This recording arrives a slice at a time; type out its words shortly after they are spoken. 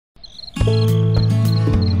Hi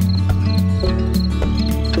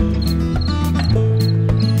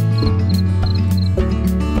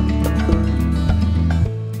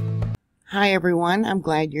everyone, I'm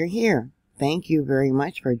glad you're here. Thank you very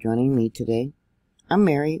much for joining me today. I'm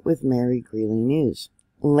Mary with Mary Greeley News.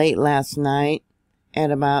 Late last night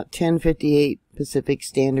at about 10:58 Pacific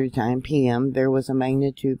Standard Time p.m. there was a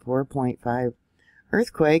magnitude 4.5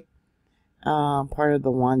 earthquake, part of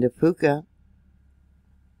the Juan de Fuca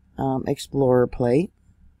Explorer Plate.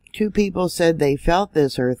 2 people said they felt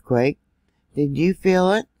this earthquake. Did you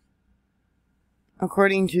feel it?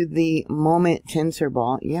 According to the Moment tensor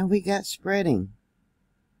ball, yeah, we got spreading.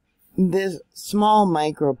 This small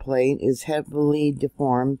microplate is heavily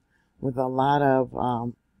deformed with a lot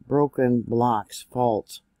of broken blocks,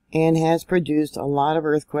 faults, and has produced a lot of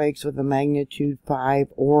earthquakes with a magnitude 5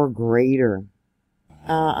 or greater.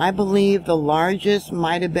 I believe the largest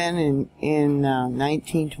might have been in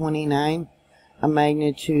 1929, a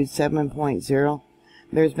magnitude 7.0.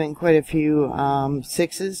 There's been quite a few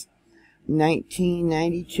 6s.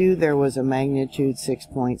 1992 there was a magnitude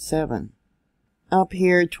 6.7. Up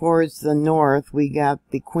here towards the north we got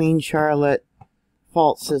the Queen Charlotte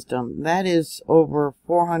fault system. That is over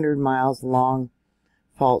 400 miles long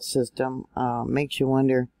fault system. Makes you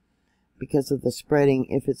wonder, because of the spreading,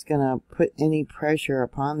 if it's going to put any pressure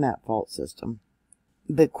upon that fault system.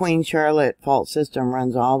 The Queen Charlotte fault system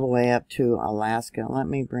runs all the way up to Alaska. Let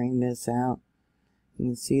me bring this out. You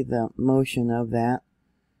can see the motion of that.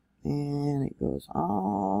 And it goes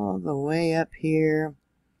all the way up here,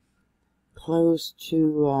 close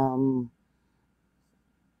to,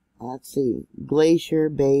 let's see, Glacier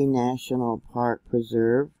Bay National Park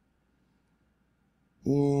Preserve.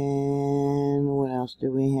 And what else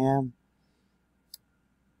do we have?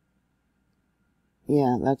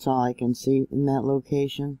 Yeah, that's all I can see in that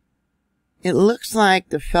location. It looks like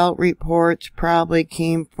the felt reports probably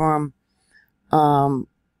came from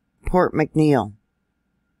Port McNeill.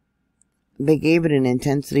 They gave it an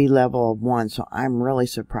intensity level of 1, so I'm really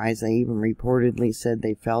surprised they even reportedly said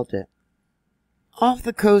they felt it. Off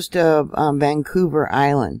the coast of Vancouver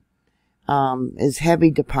Island is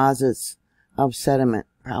heavy deposits of sediment,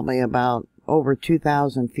 probably about over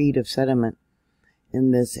 2,000 feet of sediment in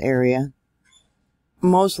this area,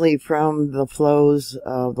 mostly from the flows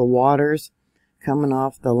of the waters coming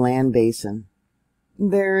off the land basin.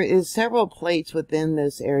 There is several plates within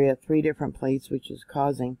this area, 3 different plates, which is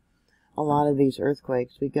causing a lot of these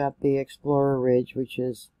earthquakes. We got the Explorer Ridge, which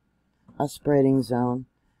is a spreading zone.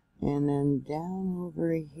 And then down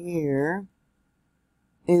over here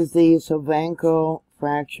is the Sovanco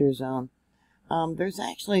fracture zone. There's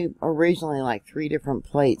actually originally like 3 different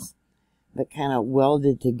plates that kind of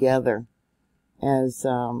welded together as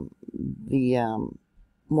the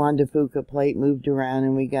Juan de Fuca plate moved around,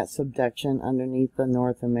 and we got subduction underneath the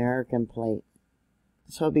North American plate.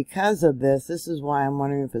 So because of this, this is why I'm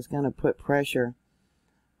wondering if it's going to put pressure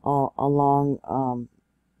along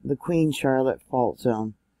the Queen Charlotte fault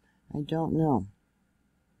zone. I don't know.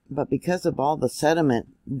 But because of all the sediment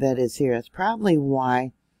that is here, it's probably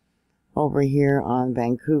why over here on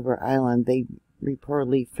Vancouver Island they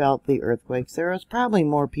reportedly felt the earthquakes. There was probably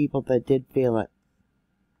more people that did feel it.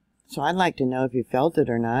 So I'd like to know if you felt it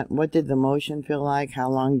or not. What did the motion feel like? How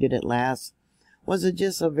long did it last? Was it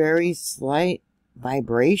just a very slight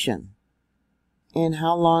vibration? And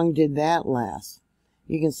how long did that last?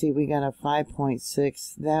 You can see we got a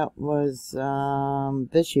 5.6. That was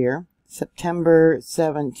this year, September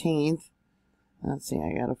 17th. Let's see,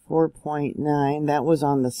 I got a 4.9. That was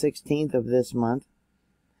on the 16th of this month.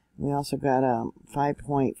 We also got a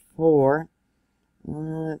 5.4.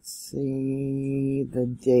 Let's see the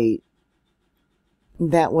date.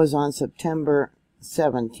 That was on September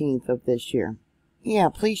 17th of this year. Yeah,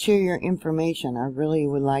 please share your information. I really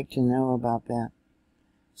would like to know about that.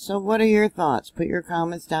 So what are your thoughts? Put your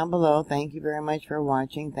comments down below. Thank you very much for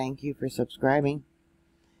watching. Thank you for subscribing.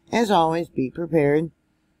 As always, be prepared.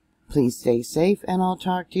 Please stay safe, and I'll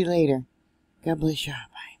talk to you later. God bless you.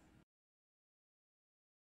 Bye.